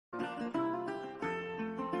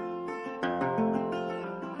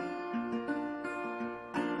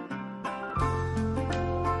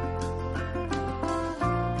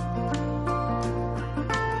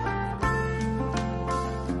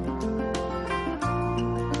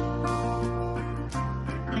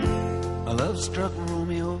love-struck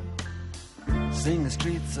Romeo, sing the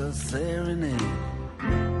streets a serenade,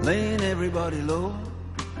 laying everybody low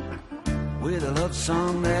with a love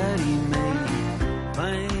song that he made.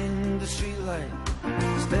 Find the streetlight,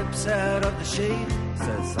 steps out of the shade,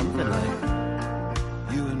 says something like,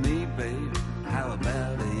 you and me, babe, how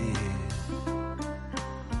about it?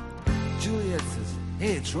 Juliet says,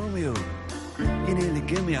 hey, it's Romeo, you nearly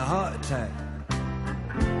give me a heart attack.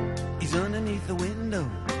 He's underneath the window,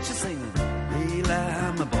 she's singing, hey,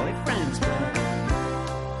 like my boyfriend's back.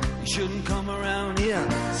 You shouldn't come around here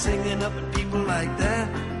singing up at people like that.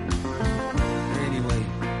 Anyway,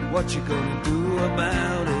 what you gonna do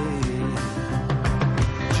about it?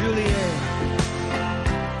 Juliet,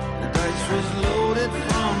 the dice was loaded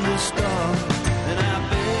from the start, and I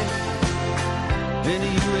bet then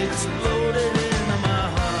you exploded into my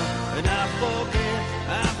heart, and I forget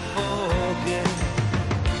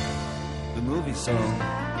the movie song.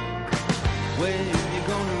 When you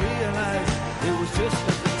gonna realize it was just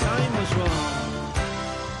that the time was wrong,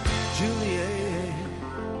 Juliet.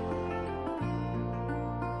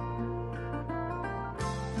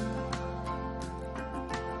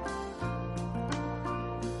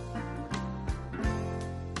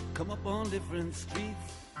 Come up on different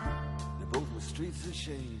streets, they both were streets of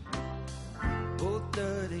shame, both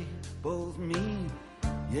dirty, both mean.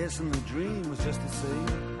 Yes, and the dream was just the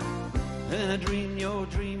same. And I dreamed your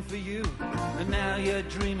dream for you, and now your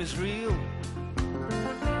dream is real.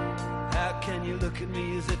 How can you look at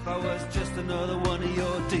me as if I was just another one of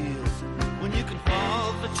your deals? When you can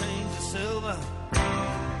fall for chains of silver,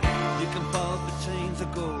 you can fall for chains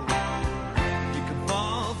of gold, you can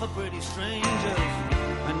fall for pretty strangers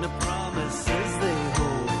and the promises they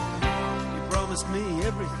hold. You promised me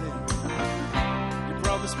everything, you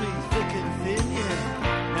promised me thick and thin, yeah.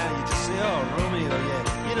 Now you just say, oh, Romeo, yeah.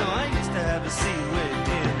 You know, I used to have a scene with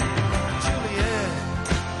him. Juliet,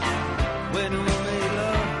 when we made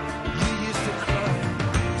love, you used to cry.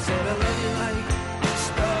 You said, I love you like the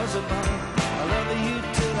stars above. I love you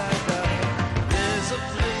till I die. There's a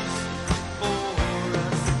place for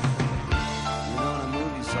us. You know the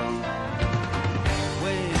movie song.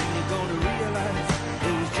 When you gonna realize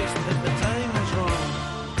it was just that the time was wrong,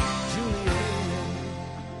 Juliet.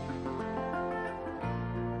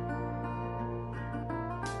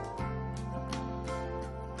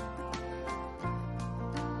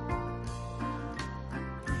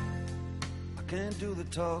 Can't do the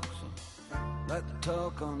talk like the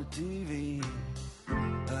talk on the TV,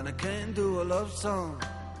 and I can't do a love song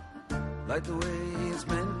like the way it's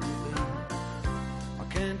meant to be. I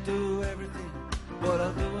can't do everything, but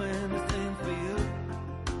I'll do anything for you.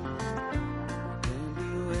 I can't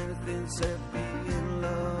do anything except be in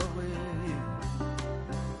love with you.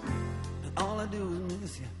 And all I do is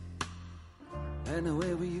miss you, and the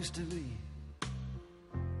way we used to be.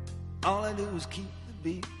 All I do is keep the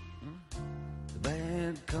beat,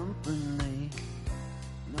 bad company,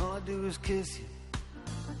 and all I do is kiss you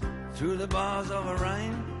through the bars of a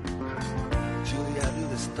rhyme. Julie, I do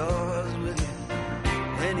the stars with you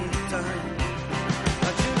anytime.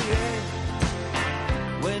 Now, Juliet,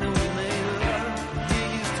 when we made love, you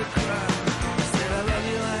used to cry. I said, I love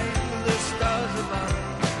you like the stars above.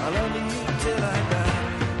 I love you till I die.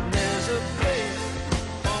 And there's a place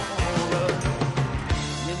for us.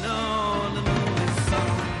 You know the movie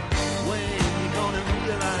song. When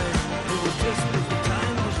realize it was just that the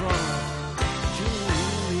time was wrong,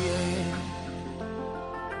 Juliet.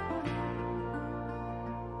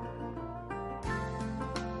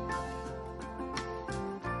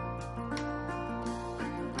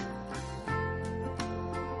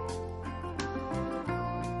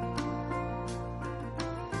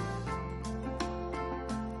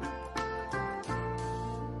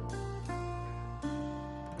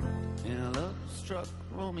 In a love-struck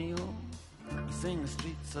Romeo, sing the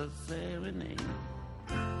streets a serenade,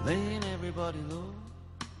 laying everybody low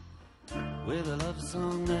with a love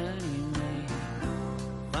song that he made.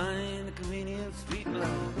 Find a convenient street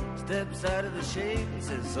light, steps out of the shade and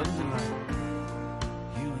says something like,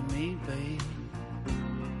 you and me, babe,